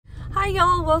Hi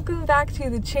y'all, welcome back to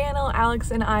the channel.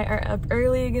 Alex and I are up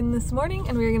early again this morning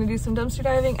and we're gonna do some dumpster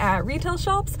diving at retail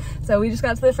shops. So we just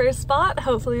got to the first spot.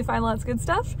 Hopefully we find lots of good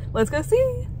stuff. Let's go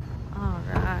see. All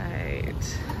right.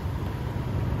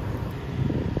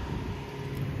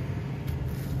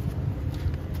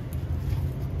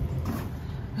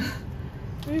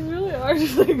 These really are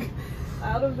just like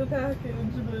out of the package,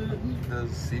 but...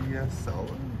 Does CVS sell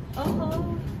them? Uh-huh.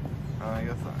 Oh, I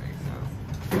guess that makes sense.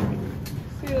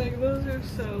 See, like, those are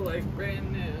so, like,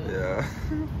 brand new. Yeah.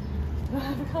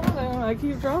 Come on, I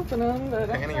keep dropping them, but...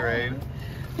 Panty raid.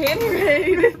 Panty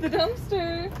raid! The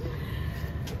dumpster!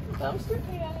 Dumpster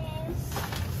panties!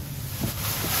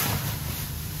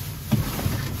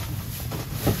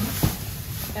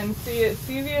 And see, at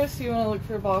CVS, you want to look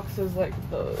for boxes like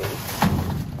those.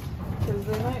 Because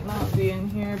they might not be in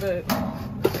here, but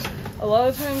a lot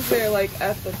of times they're, like,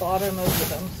 at the bottom of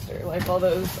the dumpster, like all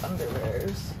those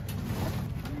underwears.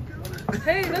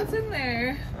 Hey, that's in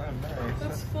there. Oh, nice.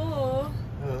 That's full.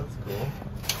 Oh, that's cool.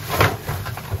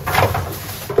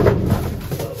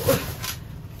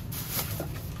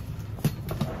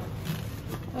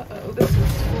 Uh-oh, this is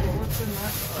full. What's in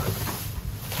that box?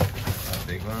 That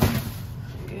big one?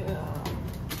 Yeah.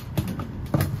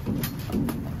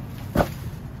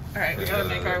 Alright, we gotta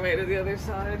make our way to the other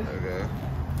side. Okay.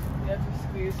 We have to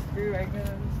squeeze through, I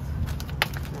guess.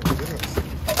 Oh, goodness.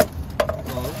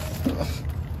 Oh,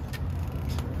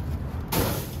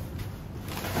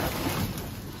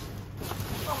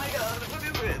 Oh my god, what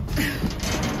is it?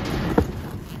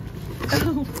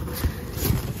 Oh.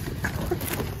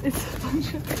 It's a bunch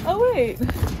of... Oh wait!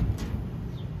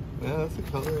 yeah, that's a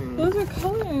coloring. Those are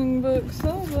coloring books,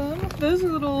 some of them. Those are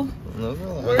little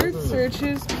word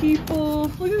searches,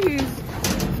 people. Look at these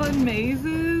fun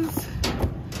mazes.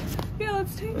 Yeah,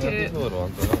 let's take it. Would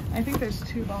want that. I think there's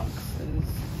 2 boxes.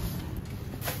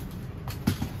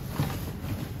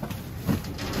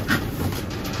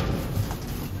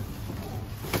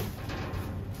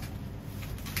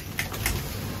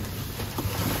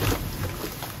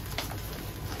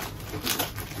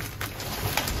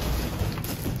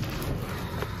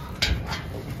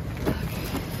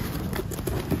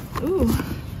 Ooh,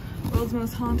 world's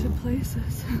most haunted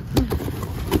places.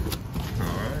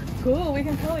 Alright. Cool, we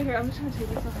can probably hear. I'm just gonna take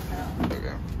this off now.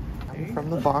 Okay. From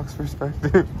the box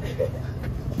perspective.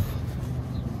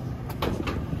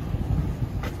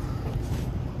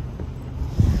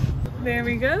 There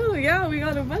we go. Yeah, we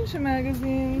got a bunch of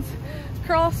magazines,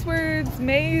 crosswords,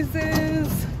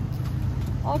 mazes,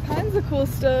 all kinds of cool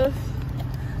stuff.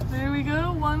 There we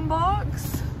go, 1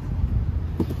 box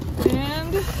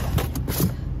and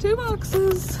 2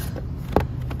 boxes.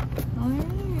 All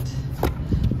right,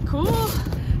 cool.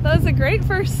 That was a great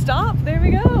first stop. There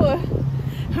we go.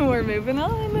 We're moving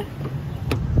on.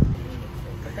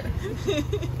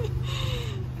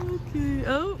 Okay.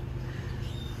 Oh,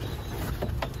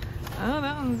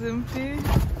 that one's empty.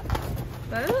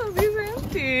 These are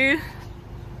empty.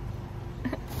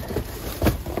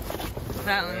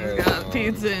 That one's got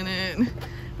pizza in it.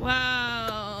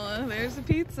 Wow, there's a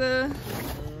pizza.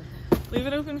 Leave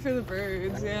it open for the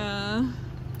birds, yeah.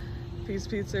 Piece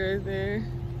of pizza right there.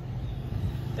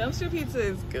 Dumpster pizza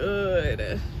is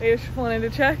good. I just wanted to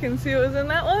check and see what was in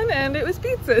that one, and it was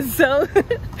pizza, so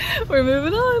we're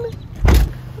moving on.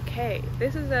 Okay,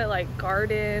 this is a like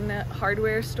garden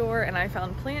hardware store, and I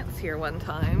found plants here one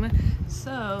time.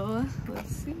 So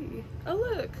let's see. Oh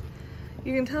look,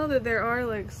 you can tell that there are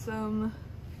like some,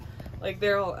 like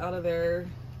they're all out of their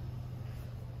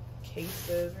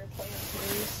cases or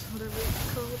planters, whatever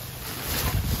it's called.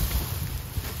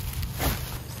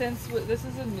 Since this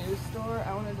is a new store,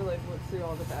 I wanted to like look through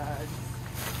all the bags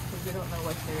because we don't know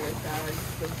what their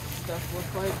bags of stuff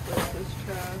look like versus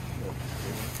trash. Let's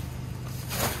see.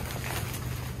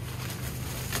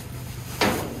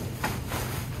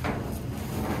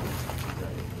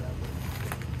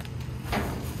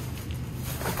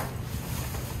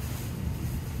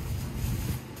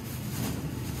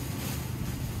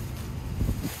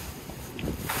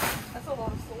 That's a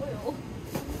lot of soil.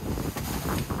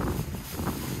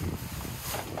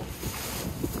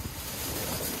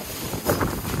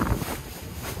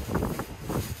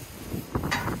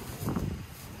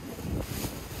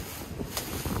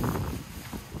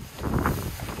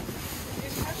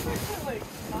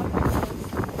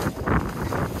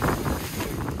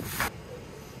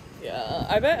 Yeah,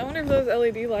 I wonder if those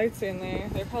LED lights are in there.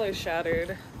 They're probably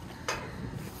shattered.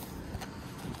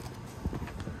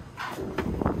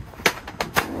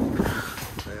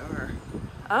 They are.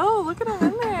 Oh, look at them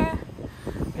in there.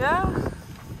 Yeah.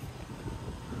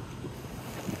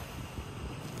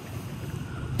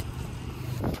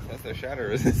 That's their shatter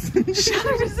resistant.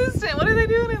 Shatter resistant. What are they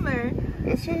doing in there?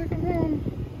 Let's check them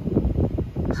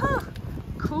out. Huh.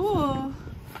 Cool.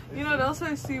 You know what else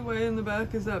I see way in the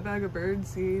back is that bag of bird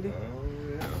seed. Oh,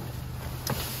 yeah.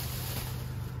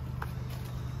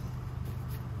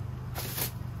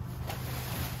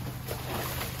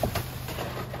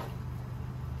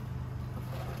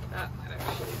 That might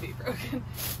actually be broken.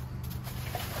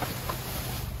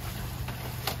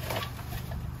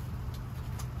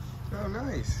 Oh,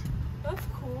 nice. That's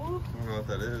cool. I don't know what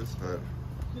that is, but...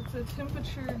 It's a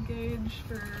temperature gauge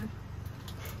for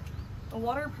a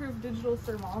waterproof digital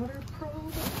thermometer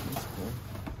probe. That's cool.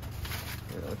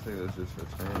 Yeah, looks like it was just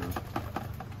returned.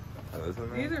 Oh, isn't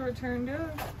that? These are returned, yeah.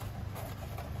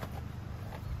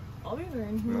 All these are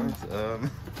in here. Nice.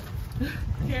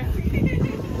 Yeah.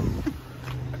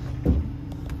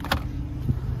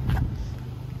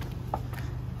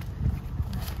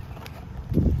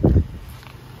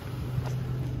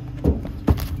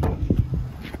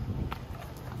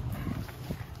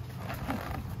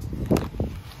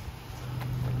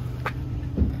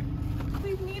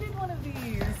 We've needed one of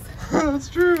these. That's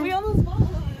true. We almost bought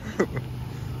one.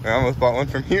 I almost bought one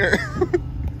from here.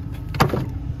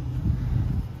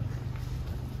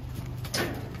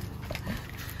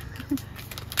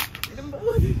 Get them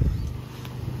both.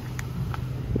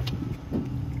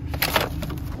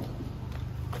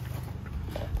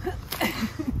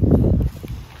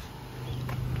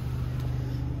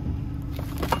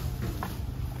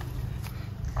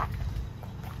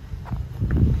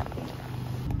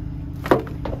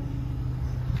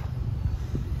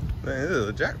 Man, this is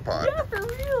a jackpot. Yeah, for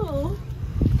real.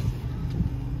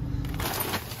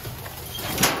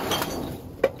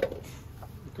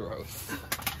 Gross.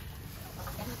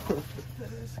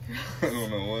 That is gross. I don't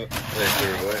know what they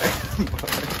threw away.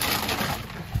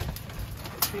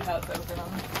 Let's see how it's open on.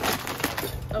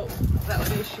 Oh, that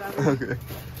one is shattered. Okay.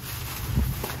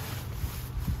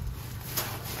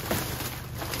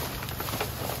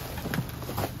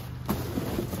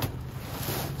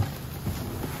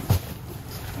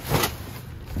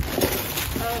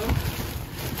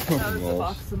 That was a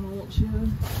box of mulch, yeah.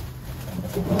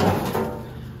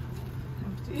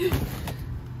 Empty.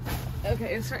 Okay,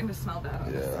 it's starting to smell bad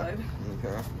on this side.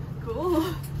 Okay.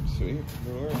 Cool. Sweet.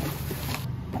 Good work.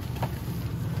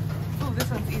 Oh, this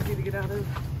one's easy to get out of.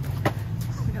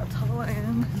 Look how tall I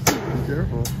am. Be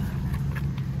careful.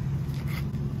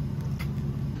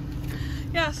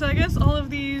 Yeah, so I guess all of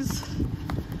these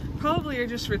probably are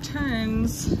just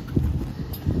returns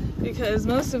because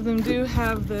most of them do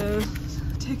have the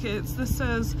tickets. This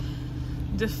says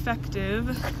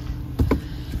defective.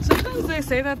 Sometimes they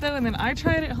say that though, and then I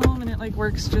try it at home and it like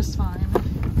works just fine.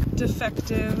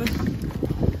 Defective.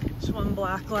 Just one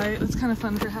black light. That's kind of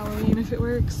fun for Halloween if it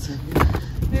works.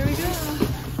 There we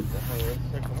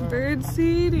go. Bird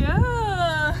seed,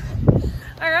 yeah.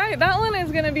 All right, that one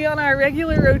is gonna be on our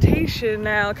regular rotation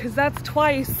now because that's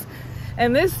twice.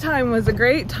 And this time was a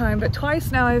great time, but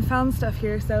twice now I've found stuff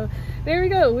here. So there we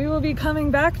go. We will be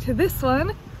coming back to this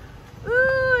one.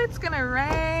 Ooh, it's gonna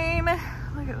rain.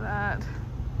 Look at that.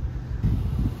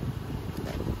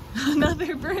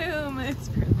 Another broom. It's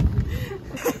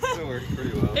It still works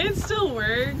pretty well. It still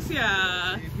works,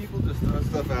 yeah. See, people just throw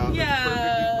stuff out. Yeah.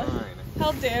 That's perfectly fine.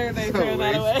 How dare they So throw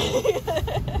that away?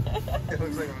 It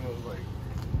looks like one of those like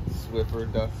Swiffer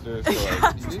dusters. So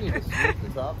like, you need to sweep the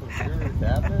top of your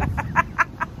cabinet.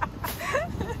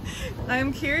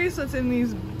 I'm curious what's in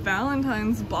these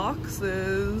Valentine's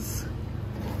boxes.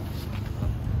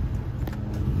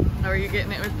 Oh, are you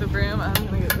getting it with the broom? I'm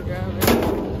gonna get the grabber.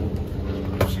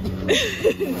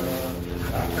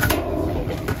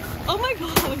 Oh my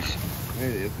gosh!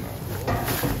 Maybe it's not.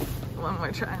 One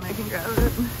more try and I can grab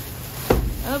it.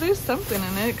 Oh, there's something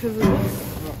in it because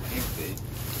it's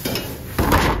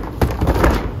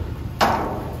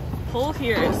pull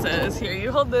here, it says. Here,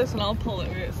 you hold this and I'll pull it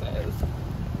where it says.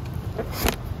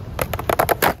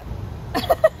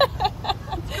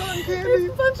 There's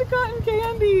a bunch of cotton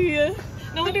candy.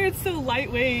 No wonder it's so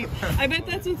lightweight. I bet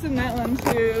that's what's in that one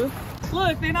too.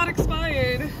 Look, they're not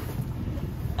expired.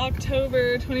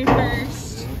 October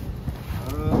 21st.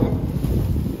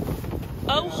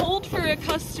 Oh, hold for a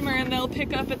customer and they'll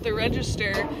pick up at the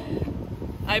register.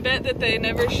 I bet that they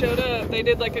never showed up. They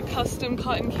did like a custom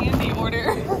cotton candy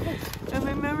order and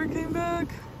they never came back.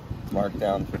 Marked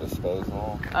down for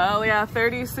disposal. Oh yeah,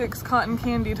 36 cotton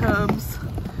candy tubs.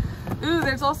 Ooh,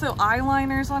 there's also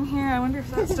eyeliners on here. I wonder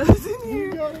if that stuff's in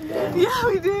here. Yeah,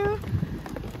 we do.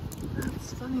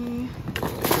 That's funny.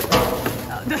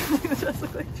 Oh, definitely does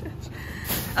look like trash.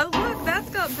 Oh look, that's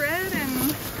got bread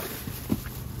and...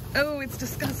 Oh, it's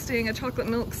disgusting. A chocolate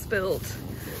milk spilt.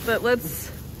 But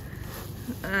let's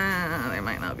There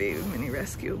might not be many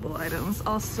rescuable items.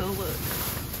 I'll still look.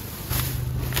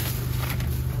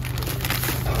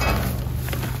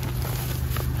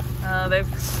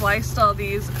 They've sliced all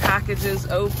these packages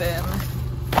open.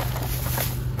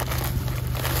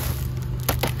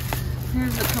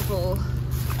 Here's a couple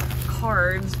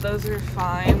cards. Those are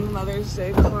fine. Mother's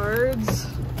Day cards.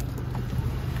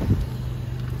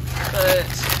 But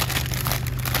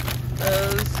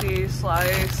those he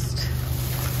sliced.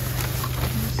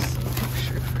 Here's some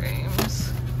picture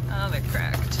frames. Oh, they're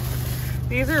cracked.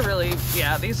 These are really,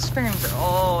 yeah, these frames are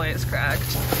always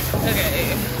cracked.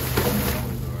 Okay.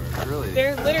 Really?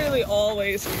 They're literally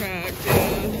always cracked,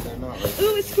 dude. They're not like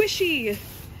Ooh, it's squishy.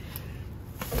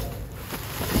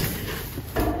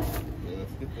 Yeah,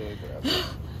 let's get the grab.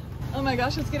 Oh my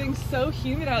gosh, it's getting so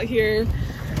humid out here.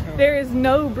 There is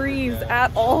no breeze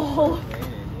at all.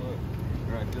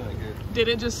 Did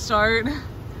it just start? It's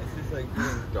just like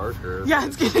getting darker. Yeah,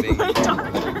 it's getting like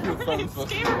darker. The sun's It's supposed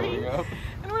to be scary. going up.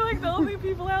 And we're like the only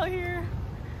people out here.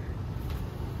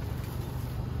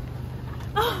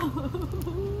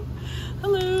 Oh,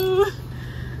 hello.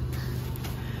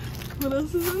 What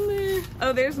else is in there?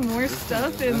 Oh, there's more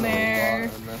stuff in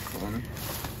there.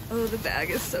 Oh, the bag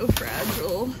is so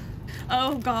fragile.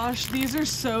 Oh gosh, these are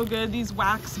so good. These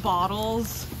wax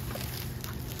bottles.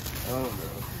 Oh, no.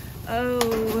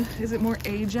 Oh, is it more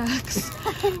Ajax?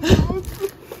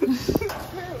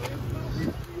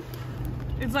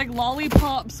 It's like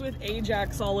lollipops with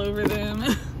Ajax all over them.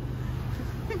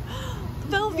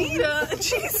 Velveeta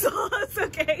cheese sauce.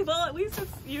 Okay, well at least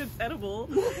it's edible.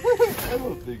 I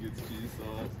don't think it's cheese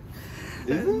sauce.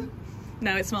 Is it?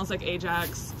 No, it smells like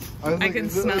Ajax. I can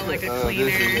smell like a cleaner.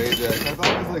 This is Ajax. I thought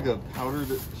it was like a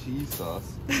powdered cheese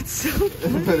sauce. That's so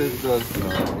funny. But it does smell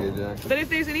like Ajax. But if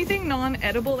there's anything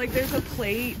non-edible, like there's a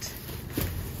plate.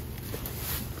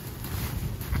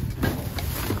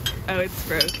 Oh, it's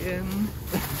broken.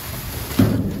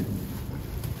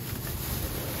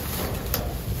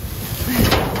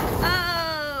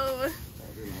 Oh!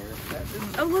 That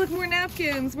didn't work. Oh, look, more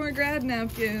napkins, more grad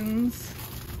napkins.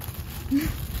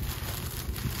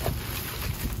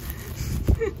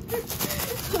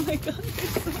 Oh my god, there's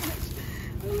so much.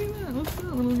 Look at that. What's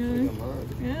that little guy?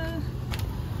 Yeah.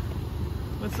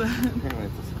 What's that? Apparently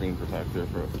it's a screen protector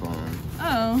for a phone.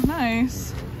 Oh,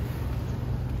 nice.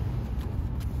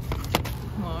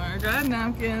 More grad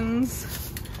napkins.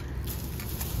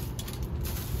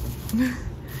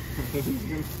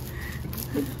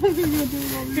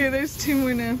 Here, there's 2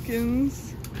 more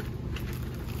napkins.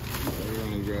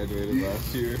 Everyone graduated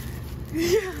last year.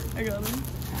 Yeah, I got them.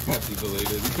 Happy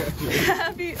belated.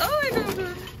 Happy. Oh, I got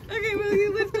them. Okay, will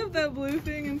you lift up that blue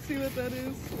thing and see what that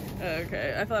is?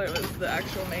 Okay, I thought it was the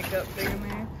actual makeup thing in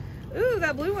there. Ooh,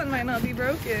 that blue one might not be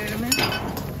broken.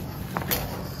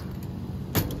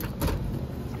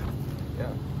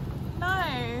 Yeah.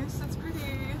 Nice, it's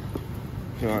pretty.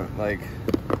 You want like?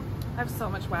 I have so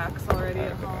much wax already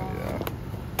at home.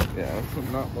 Yeah, it's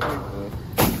not like the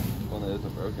one that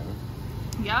isn't broken.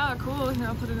 Yeah, cool. Here,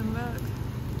 I'll put it in the back.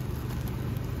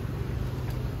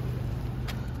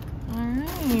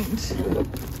 Alright.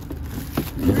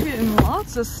 We're getting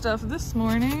lots of stuff this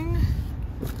morning.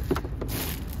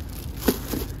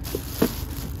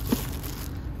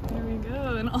 There we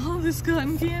go. And all this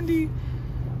cotton candy.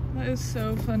 That is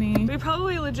so funny. We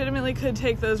probably legitimately could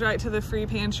take those right to the free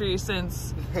pantry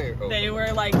since they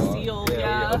were like sealed.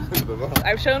 Yeah.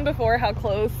 I've shown before how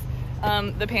close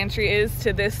the pantry is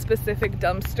to this specific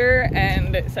dumpster,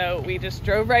 and so we just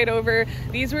drove right over.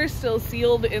 These were still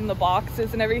sealed in the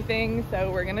boxes and everything,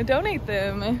 so we're gonna donate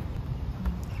them.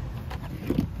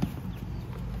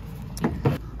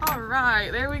 All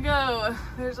right, there we go.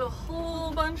 There's a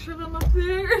whole bunch of them up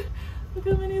there. Look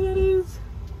how many that is.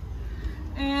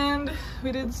 And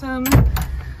we did some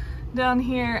down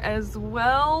here as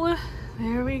well.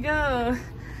 There we go.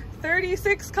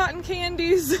 36 cotton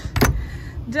candies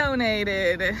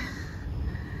donated.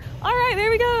 All right, there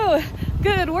we go.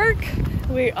 Good work.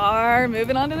 We are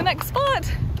moving on to the next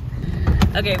spot.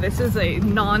 Okay, this is a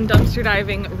non-dumpster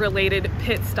diving related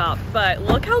pit stop, but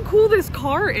look how cool this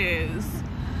car is.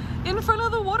 In front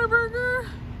of the Whataburger.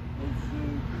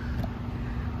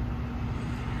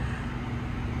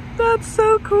 That's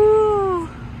so cool.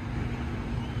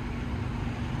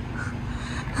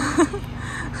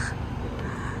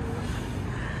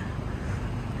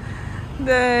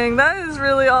 Dang, that is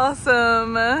really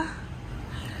awesome.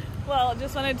 Well,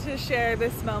 just wanted to share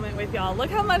this moment with y'all. Look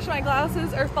how much my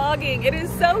glasses are fogging. It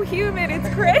is so humid, it's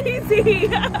crazy.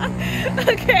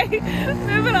 Okay,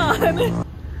 moving on.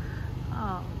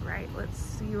 All right, let's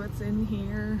see what's in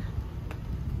here.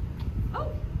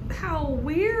 Oh, how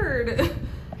weird.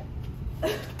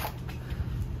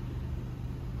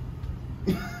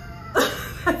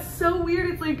 That's so weird.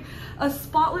 It's like a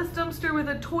spotless dumpster with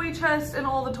a toy chest and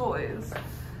all the toys.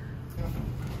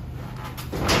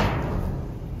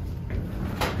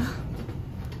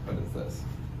 What is this?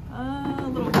 A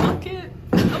little bucket.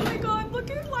 Oh my god,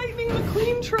 look at Lightning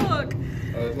McQueen truck.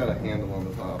 Oh, it's got a handle on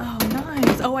the top. Oh,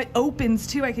 nice. Oh, it opens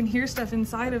too. I can hear stuff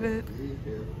inside of it.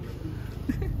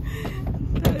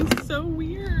 That is so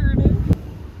weird.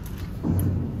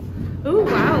 Oh,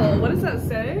 wow. What does that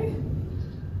say?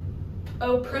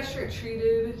 Oh, pressure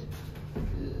treated.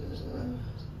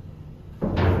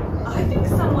 I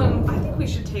think we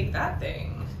should take that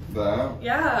thing. That?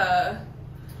 Yeah.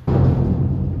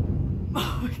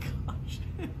 Oh my gosh.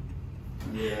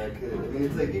 Yeah, I could. I mean,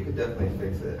 it's like you could definitely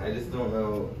fix it. I just don't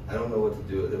know. I don't know what to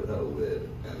do with it without a lid.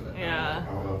 And Yeah.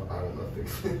 I don't know if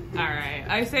fix it. Alright,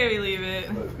 I say we leave it.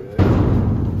 Okay.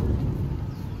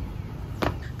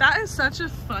 That is such a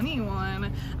funny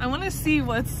one. I want to see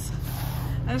what's...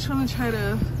 I just want to try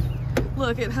to...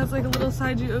 Look, it has like a little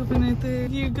side you open right there.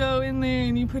 You go in there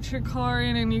and you put your car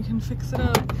in and you can fix it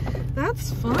up.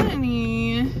 That's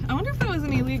funny. I wonder if that was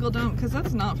an illegal dump because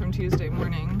that's not from Tuesday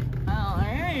morning. All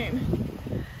right.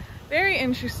 Very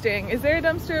interesting. Is there a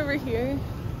dumpster over here?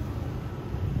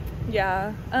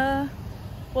 Yeah.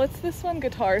 What's this one?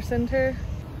 Guitar Center.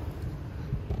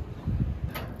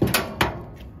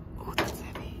 Oh, that's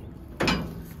heavy.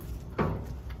 I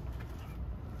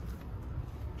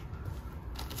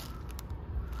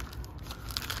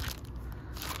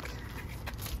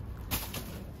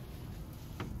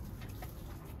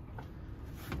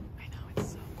know,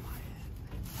 it's so quiet.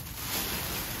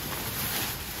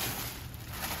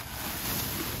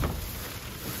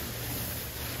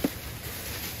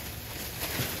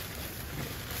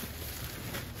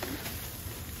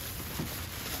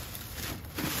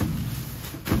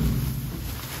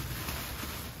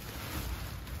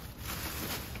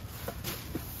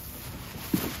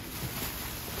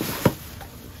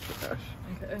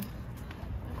 Okay.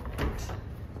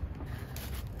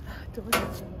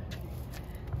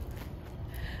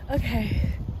 Okay.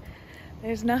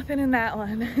 There's nothing in that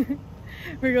one.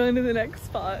 We're going to the next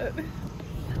spot.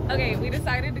 Okay, we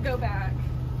decided to go back.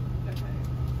 Okay.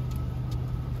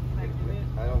 Can I do it?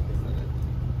 I don't think that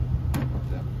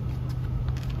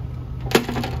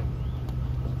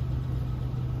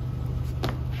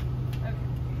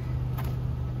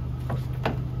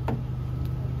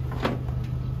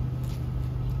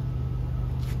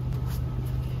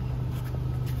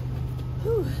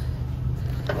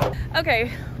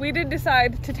Okay, we did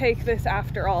decide to take this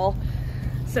after all.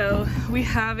 So we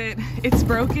have it. It's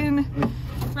broken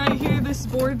right here. This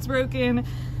board's broken.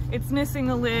 It's missing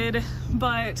a lid,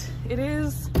 but it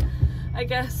is, I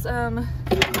guess,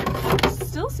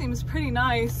 still seems pretty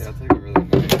nice. Yeah, it's like a really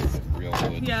nice real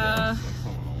wood. Yeah. Chest, like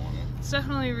someone will want it. It's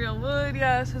definitely real wood.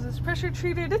 Yeah, it says it's pressure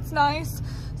treated. It's nice.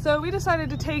 So we decided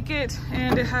to take it,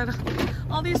 and it had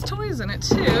all these toys in it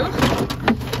too.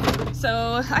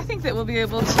 So I think that we'll be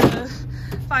able to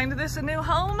find this a new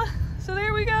home. So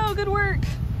there we go, good work.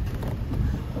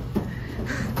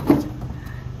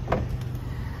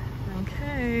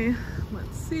 Okay,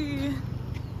 let's see.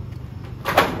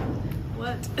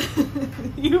 What?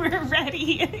 You were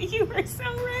ready. You were so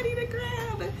ready to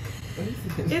grab.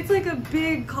 It's like a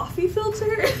big coffee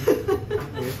filter. It's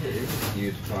a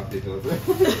huge coffee filter.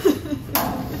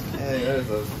 Hey, that is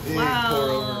a big pour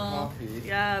over coffee.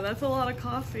 Yeah, that's a lot of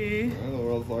coffee. Yeah, the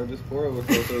world's largest pour over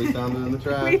filter. We found it in the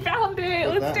trash. We found it.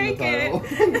 Put Let's that in take the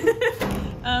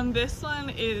it. This one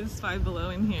is Five Below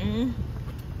in here.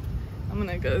 I'm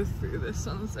gonna go through this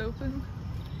one's open.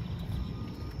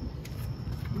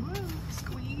 Whoa,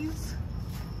 squeeze.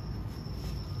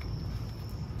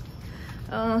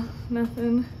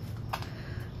 Nothing.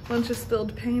 Bunch of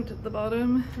spilled paint at the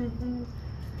bottom.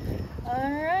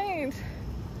 All right.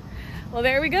 Well,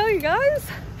 there we go, you guys.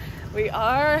 We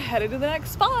are headed to the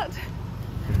next spot.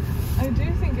 I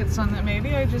do think it's one that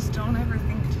maybe I just don't ever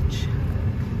think to check.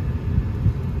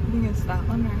 I think it's that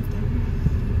one right there.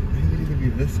 Maybe it could be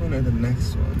this one or the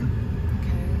next one.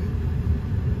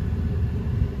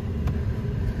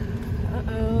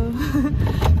 Okay. Uh-oh.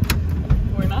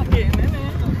 We're not getting in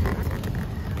it.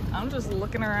 I'm just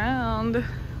looking around.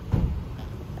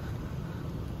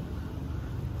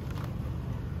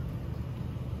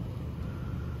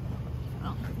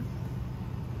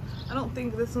 I don't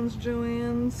think this one's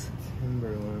Joann's.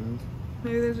 Timberland.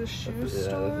 Maybe there's a shoe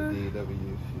store. Yeah, there's a DW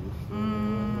shoe store.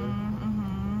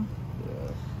 Mm-hmm.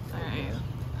 Yeah. Alright.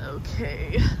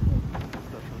 Okay.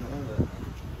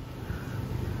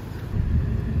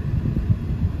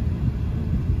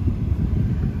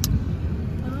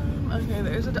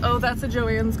 there's a, oh, that's a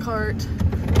Joann's cart.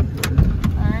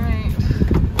 All right.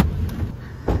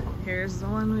 Here's the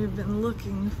one we've been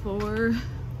looking for.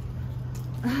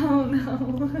 Oh no.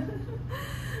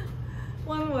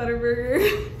 One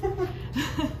Whataburger.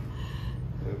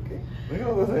 Okay. Look at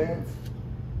all those ants.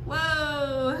 Whoa.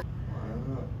 Wow.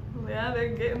 Yeah, they're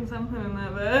getting something in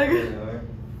that bag.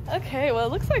 Okay, well,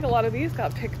 it looks like a lot of these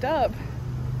got picked up.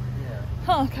 Yeah.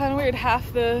 Huh, kind of weird.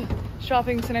 Half the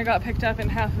shopping center got picked up and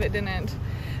half of it didn't.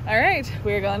 All right,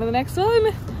 we're going to the next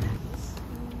one.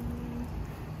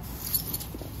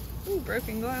 Ooh,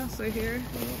 broken glass right here.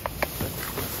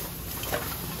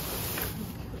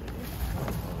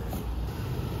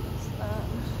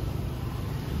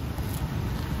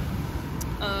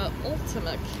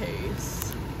 Ultima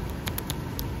case.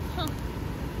 Huh.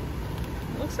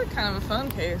 It looks like kind of a fun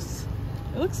case.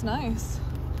 It looks nice.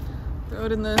 Throw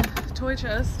it in the toy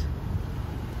chest.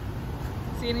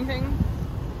 See anything?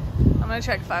 I'm gonna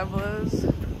check Five Belows.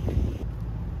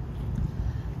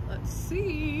 Let's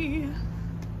see.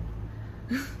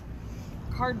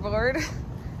 Cardboard.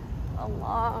 A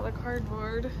lot of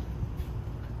cardboard.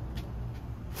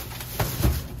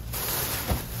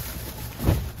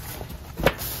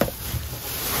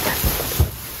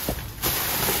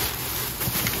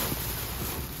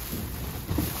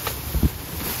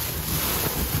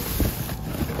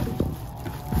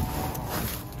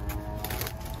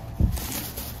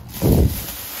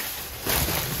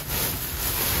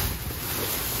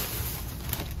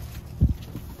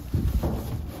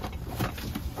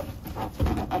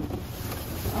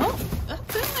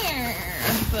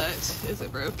 Is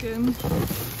it broken?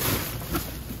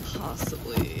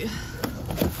 Possibly.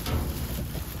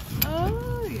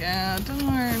 Oh yeah,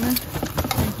 darn.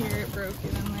 I hear it broken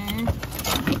in there.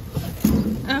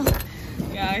 Oh,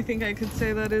 yeah, I think I could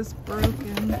say that is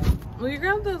broken. Well, you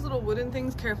grab those little wooden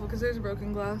things, careful, because there's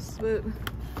broken glass, but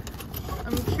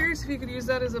I'm curious if you could use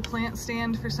that as a plant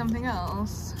stand for something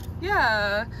else.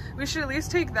 Yeah, we should at least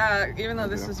take that, even though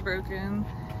this is broken.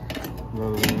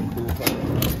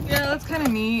 Yeah, that's kind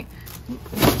of neat.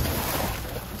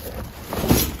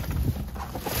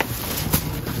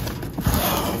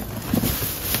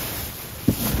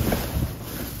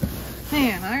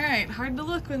 Man, alright, hard to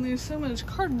look when there's so much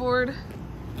cardboard.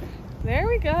 There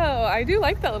we go. I do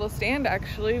like that little stand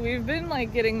actually. We've been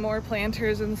like getting more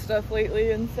planters and stuff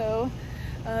lately, and so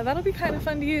that'll be kind of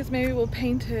fun to use. Maybe we'll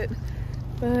paint it.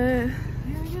 But there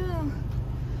we go.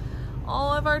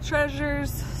 All of our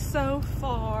treasures so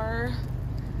far.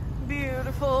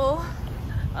 Beautiful.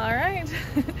 All right,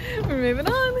 we're moving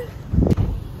on.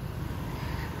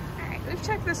 All right, we've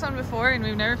checked this one before and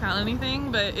we've never found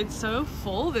anything, but it's so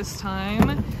full this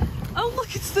time. Oh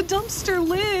look, it's the dumpster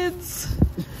lids.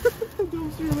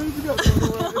 Dumpster lids got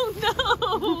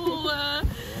Oh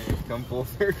no. Come full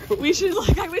circle. We should,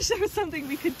 like, I wish there was something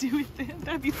we could do with it.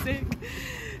 That'd be sick.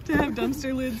 To have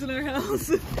dumpster lids in our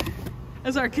house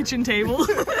as our kitchen table.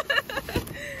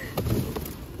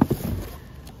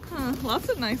 Lots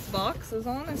of nice boxes,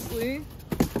 honestly.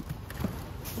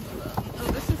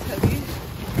 Oh, this is heavy.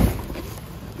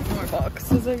 More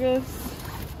boxes, I guess.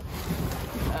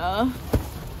 Yeah.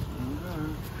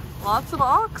 Lots of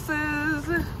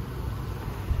boxes.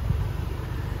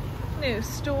 New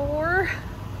store.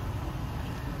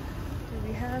 Do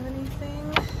we have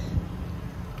anything?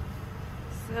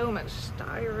 So much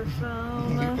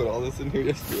styrofoam. You put all this in here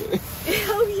yesterday.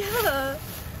 Oh yeah.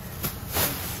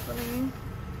 That's funny.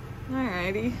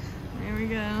 Alrighty, there we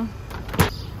go.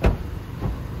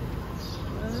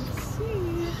 Let's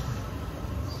see.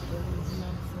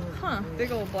 Huh,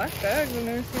 big old black bags. I've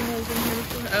never seen those in here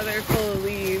before. Oh, they're full of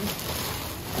leaves.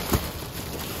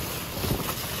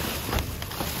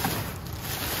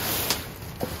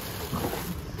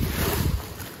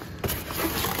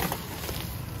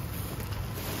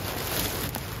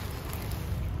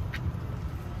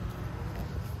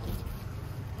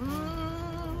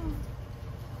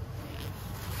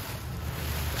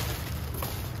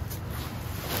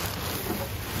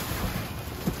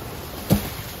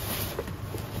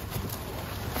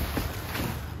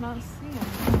 Not seeing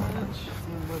much.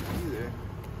 Seeing much either.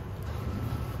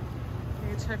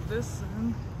 Maybe check this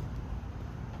in.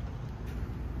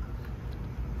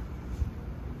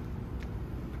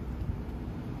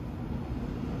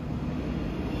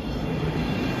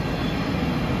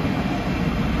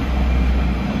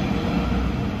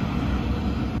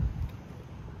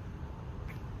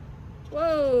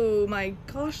 Whoa, my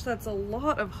gosh, that's a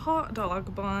lot of hot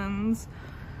dog buns.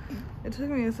 It took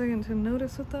me a second to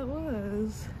notice what that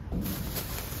was.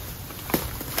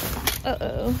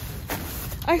 Uh-oh.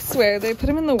 I swear, they put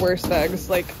them in the worst bags,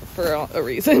 like, for a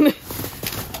reason.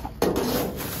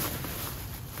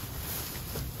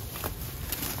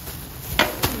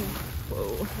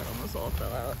 that almost all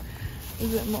fell out.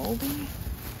 Is it moldy?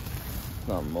 It's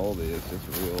not moldy, it's just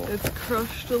real. It's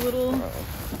crushed a little.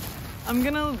 Uh-oh. I'm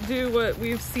gonna do what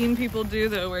we've seen people do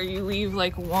though, where you leave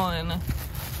like one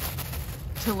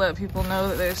to let people know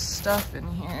that there's stuff in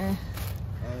here.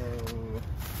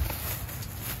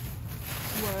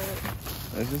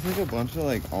 What? It's just like a bunch of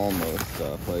like almost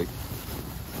stuff. Like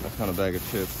I found a bag of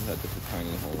chips that had just a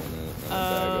tiny hole in it, and a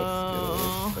bag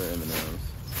of Skittles or M&Ms.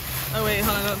 Oh wait,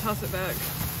 hold on, don't toss it back.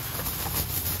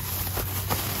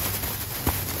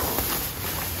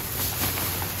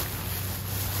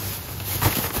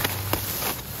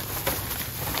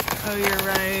 Oh, you're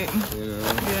right.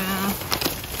 Yeah.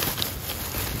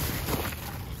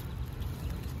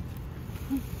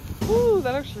 Ooh,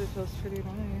 that actually feels pretty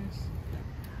nice.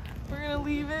 We're gonna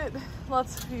leave it.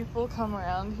 Lots of people come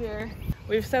around here.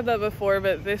 We've said that before,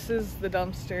 but this is the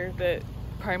dumpster that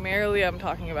primarily I'm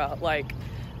talking about. Like,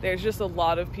 there's just a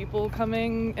lot of people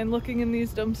coming and looking in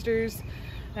these dumpsters.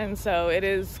 And so it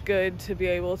is good to be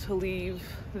able to leave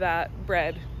that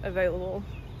bread available.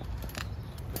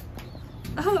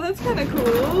 Oh, that's kind of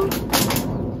cool.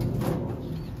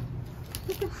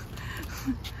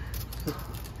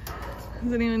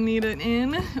 Does anyone need an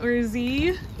N or a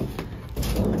Z?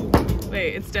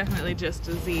 Wait, it's definitely just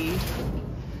a Z.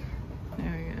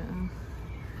 There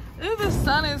we go. Ooh, the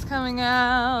sun is coming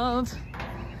out.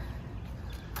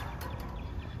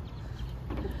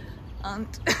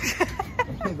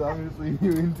 It's obviously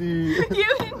UNT.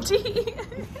 UNT.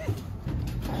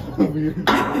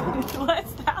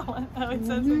 What's that one? Oh, it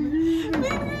says something.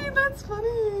 That's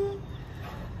funny.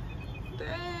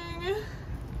 Dang.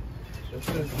 This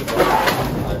is the box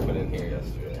I put in here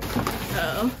yesterday.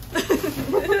 Oh.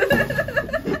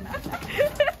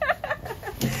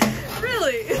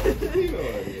 Really?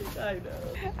 I know.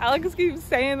 Alex keeps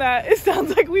saying that. It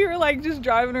sounds like we were like just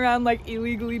driving around like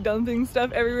illegally dumping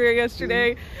stuff everywhere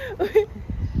yesterday.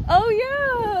 Oh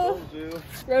yeah.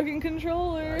 Broken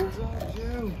controller.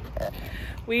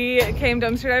 We came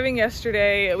dumpster diving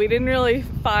yesterday. We didn't really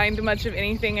find much of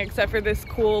anything except for this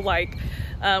cool like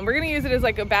we're gonna use it as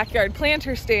like a backyard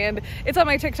planter stand. It's on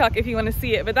my TikTok if you want to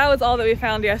see it, but that was all that we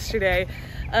found yesterday.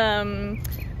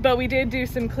 But we did do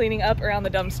some cleaning up around the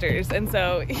dumpsters, and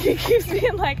so he keeps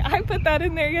being like, I put that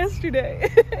in there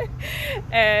yesterday.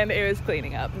 And it was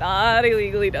cleaning up, not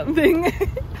illegally dumping.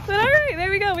 But all right,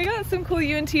 there we go. We got some cool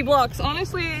UNT blocks.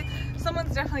 Honestly,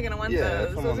 someone's definitely gonna want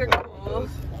those. Those are cool.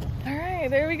 All right,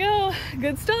 there we go.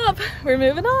 Good stop. We're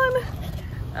moving on.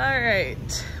 All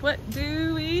right, what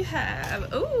do we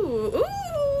have? Ooh,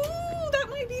 that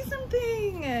might be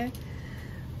something.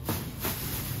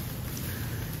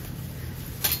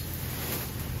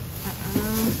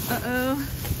 Uh-oh.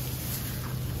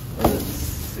 Let's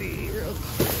see real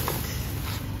quick.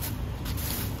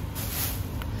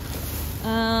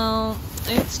 Oh,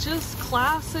 it's just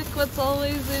classic what's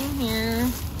always in here.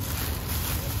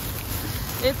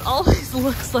 It always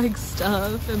looks like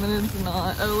stuff and then it's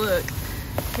not. Oh look,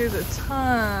 here's a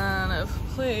ton of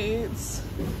plates.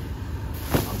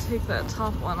 I'll take that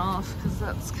top one off because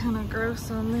that's kind of gross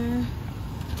on there.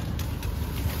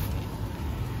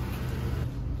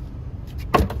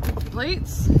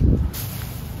 Plates.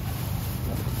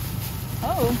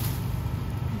 Oh.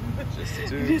 Just a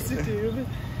tube. Just a tube.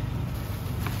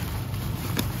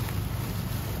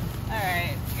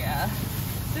 Alright, yeah.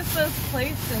 Just those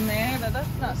plates in there, but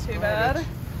that's not too bad.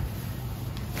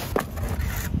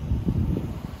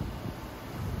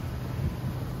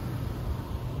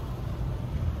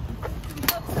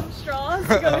 Got some straws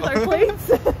to go with our plates.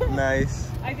 Nice.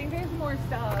 I think there's more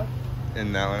stuff.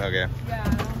 In that one, okay.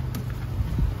 Yeah.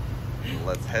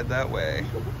 Let's head that way.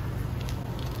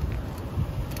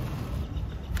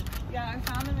 Yeah, I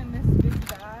found them in this big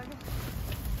bag.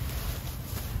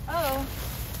 Oh,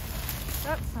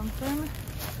 that's something.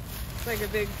 It's like a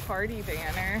big party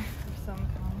banner of some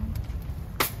kind.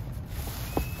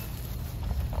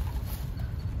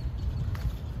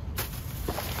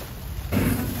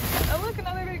 Oh look,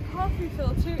 another big coffee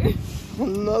filter.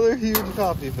 Another huge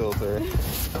coffee filter.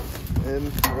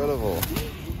 Incredible.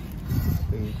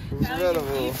 Incredible.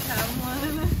 Now you each have one.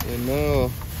 I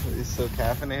know. He's so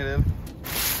caffeinated.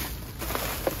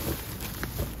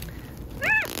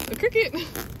 Ah, a cricket.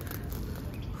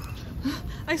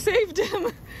 I saved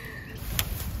him.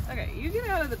 Okay, you get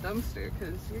out of the dumpster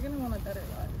because you're gonna want a better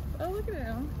life. Oh, look at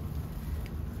him.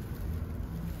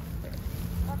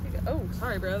 Oh,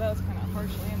 sorry, bro. That was kind of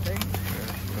harsh landing.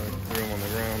 Yeah, threw him on the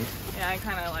ground. Yeah, I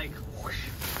kind of like. Whoosh.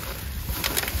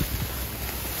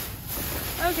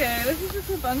 Okay, this is just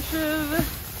a bunch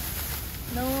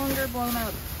of no longer blown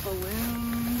out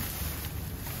balloons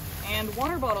and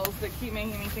water bottles that keep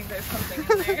making me think there's something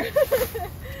in there.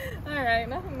 All right,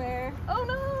 nothing there. Oh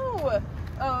no!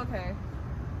 Oh, okay.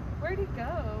 Where'd he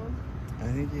go? I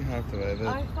think you have to leave it.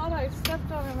 I thought I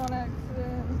stepped on him on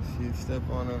accident. If you step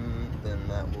on him, then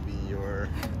that will be your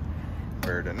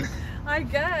burden. I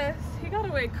guess. He got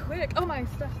away quick. Oh, my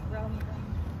stuff's around the ground.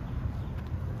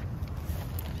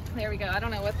 There we go. I don't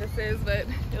know what this is, but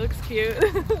it looks cute.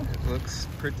 It looks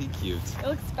pretty cute. It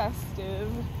looks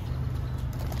festive.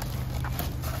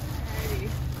 Alrighty.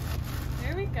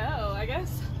 There we go. I guess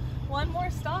one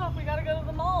more stop. We gotta go to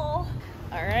the mall.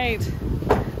 All right.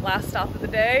 Last stop of the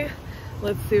day.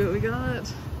 Let's see what we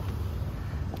got.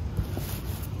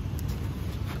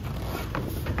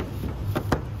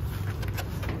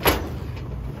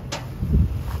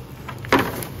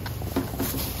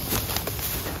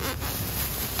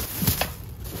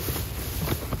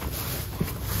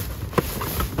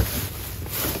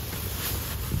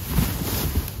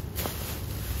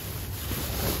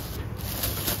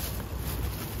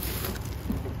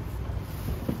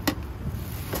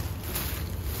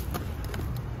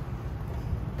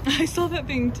 I saw that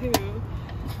thing too.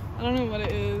 I don't know what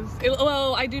it is.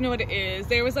 Well, I do know what it is.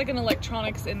 There was like an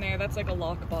electronics in there that's like a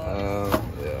lockbox. Oh,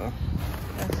 yeah.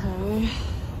 Okay.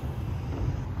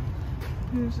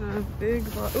 There's a big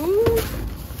box. Ooh!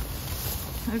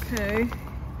 Okay.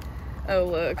 Oh,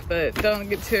 look, but don't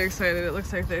get too excited. It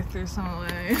looks like they threw some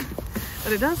away.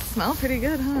 But it does smell pretty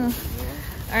good, huh?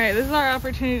 Yeah. Alright, this is our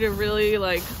opportunity to really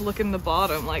like look in the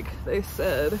bottom like they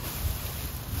said.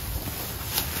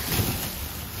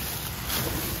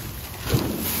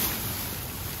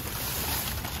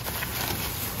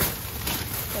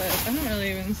 I don't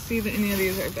really even see that any of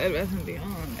these are Bed Bath &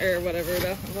 Beyond, or whatever,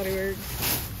 Bath & Body Works.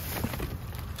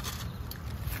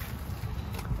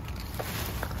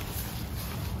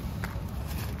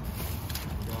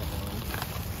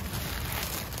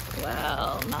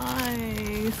 Wow,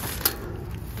 nice.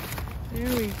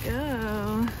 There we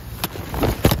go.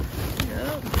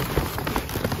 Yep.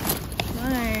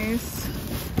 Nice.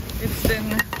 It's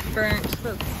been burnt,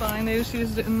 that's fine. They just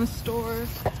used it in the store.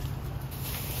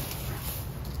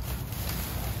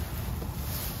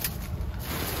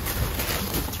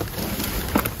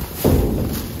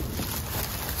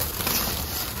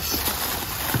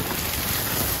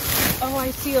 Oh,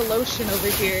 I see a lotion over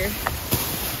here.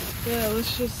 Yeah,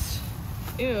 let's just,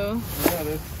 ew. Yeah,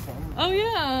 there's some. Oh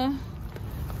yeah,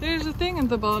 there's a thing at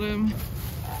the bottom.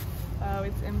 Oh,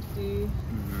 it's empty.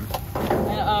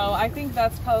 And, oh, I think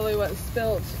that's probably what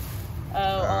spilt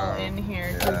all in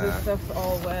here because this stuff's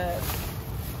all wet.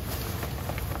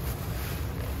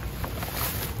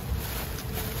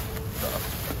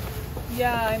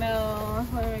 Yeah, I know.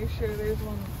 Let me make sure there's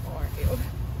one more. Ew.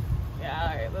 Yeah,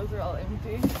 alright, those are all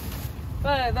empty.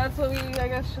 But that's what we, I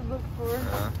guess, should look for.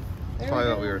 Yeah. That's probably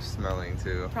what we were smelling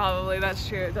too. Probably, that's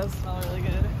true. It does smell really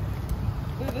good.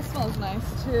 Ooh, this smells nice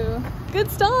too.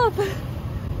 Good stuff!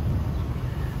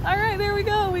 Alright, there we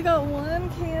go. We got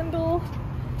one candle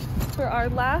for our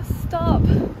last stop.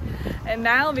 And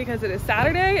now, because it is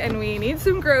Saturday and we need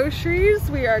some groceries,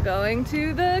 we are going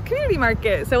to the community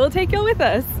market. So we'll take y'all with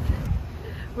us.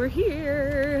 We're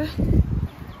here.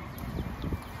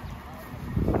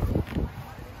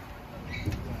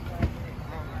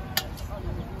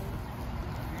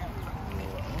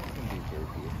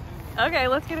 Okay,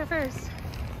 let's get it first.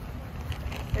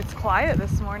 It's quiet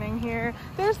this morning here.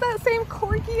 There's that same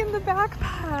corgi in the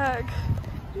backpack.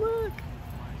 Look,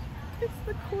 it's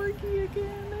the corgi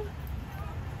again.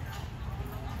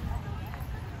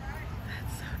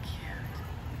 That's so cute.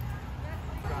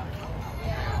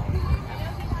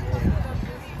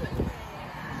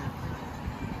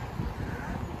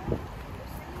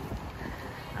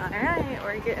 All right,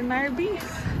 we're getting our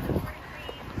beef.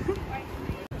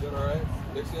 All right.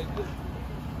 They said that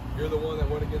you're the one that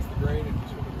went against the grain and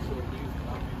just wanted to sell beef, and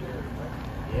I'll be there.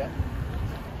 Yeah.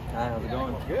 Hi, how's it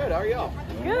going? Good. How are y'all?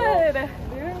 Good.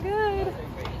 Doing good.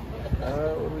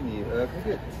 What do we need? Can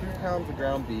we get 2 pounds of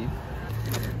ground beef?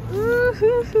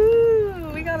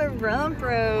 Woo-hoo-hoo. We got a rump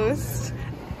roast.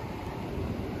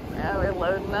 Now we're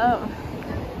loading up.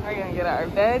 We're gonna get our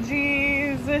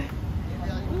veggies.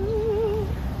 Ooh.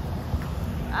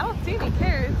 I don't see any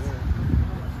carrots.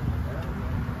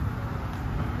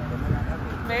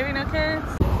 Maybe no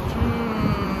carrots?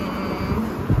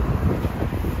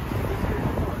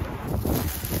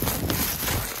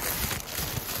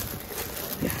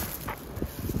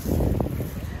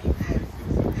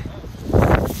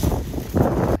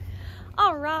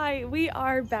 All right, we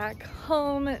are back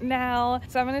home now.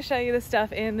 So I'm gonna show you the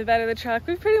stuff in the bed of the truck.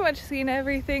 We've pretty much seen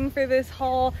everything for this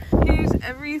haul. Here's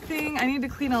everything. I need to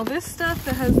clean all this stuff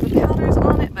that has the powders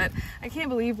on it, but but I can't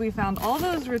believe we found all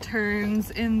those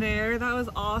returns in there. That was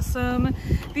awesome.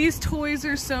 These toys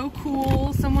are so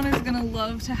cool. Someone is gonna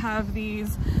love to have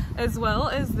these, as well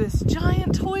as this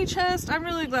giant toy chest. I'm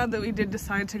really glad that we did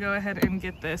decide to go ahead and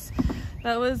get this.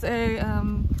 That was a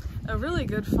really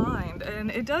good find, and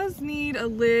it does need a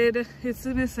lid. It's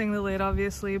missing the lid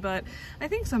obviously, but I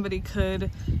think somebody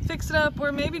could fix it up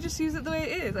or maybe just use it the way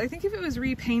it is. I think if it was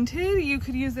repainted, you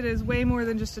could use it as way more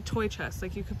than just a toy chest.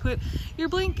 Like you could put your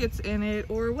blankets in it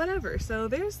or whatever. So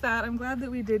there's that. I'm glad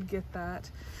that we did get that.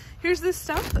 Here's this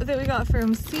stuff that we got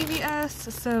from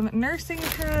CVS, some nursing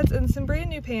pads and some brand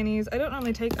new panties. I don't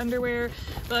normally take underwear,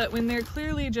 but when they're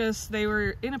clearly just, they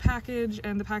were in a package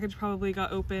and the package probably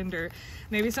got opened, or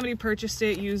maybe somebody purchased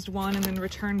it, used one and then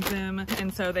returned them,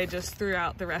 and so they just threw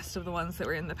out the rest of the ones that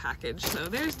were in the package. So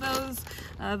there's those.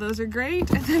 Those are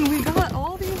great. And then we got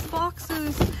all these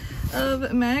boxes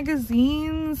of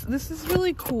magazines. This is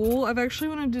really cool. I've actually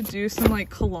wanted to do some like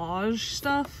collage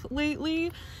stuff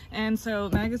lately, and so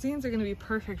magazines are going to be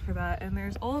perfect for that. And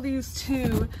there's all these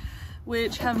too,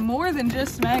 which have more than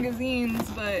just magazines,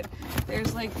 but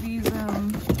there's like these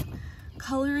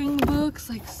coloring books,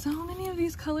 like so many of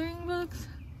these coloring books.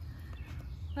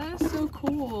 That is so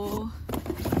cool.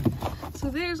 So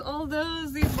there's all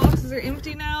those. These boxes are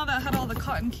empty now. That had all the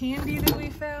cotton candy that we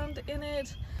found in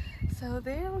it. So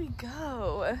there we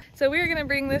go. So we're gonna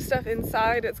bring this stuff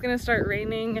inside. It's gonna start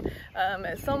raining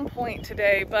at some point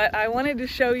today, but I wanted to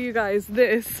show you guys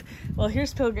this. Well,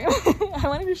 here's Pilgrim. I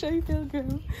wanted to show you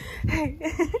Pilgrim. Hey.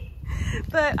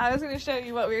 But I was going to show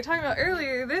you what we were talking about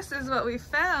earlier. This is what we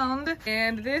found,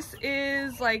 and this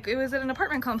is like, it was at an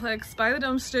apartment complex by the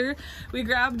dumpster. We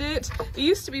grabbed it. It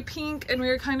used to be pink, and we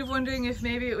were kind of wondering if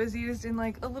maybe it was used in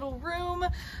like a little room,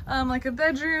 like a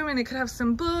bedroom, and it could have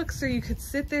some books, or you could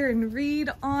sit there and read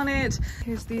on it.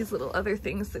 Here's these little other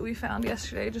things that we found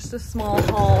yesterday, just a small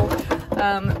haul.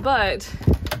 But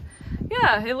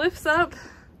yeah, it lifts up.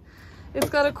 It's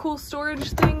got a cool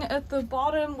storage thing at the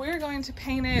bottom. We're going to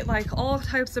paint it like all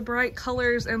types of bright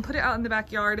colors and put it out in the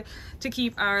backyard to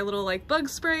keep our little like bug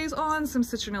sprays on, some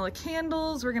citronella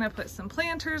candles. We're gonna put some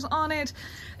planters on it.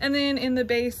 And then in the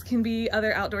base can be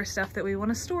other outdoor stuff that we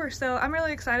wanna store. So I'm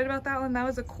really excited about that one. That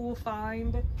was a cool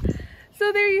find.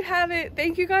 So there you have it.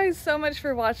 Thank you guys so much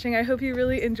for watching. I hope you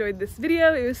really enjoyed this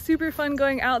video. It was super fun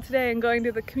going out today and going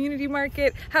to the community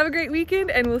market. Have a great weekend,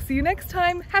 and we'll see you next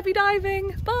time. Happy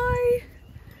diving. Bye.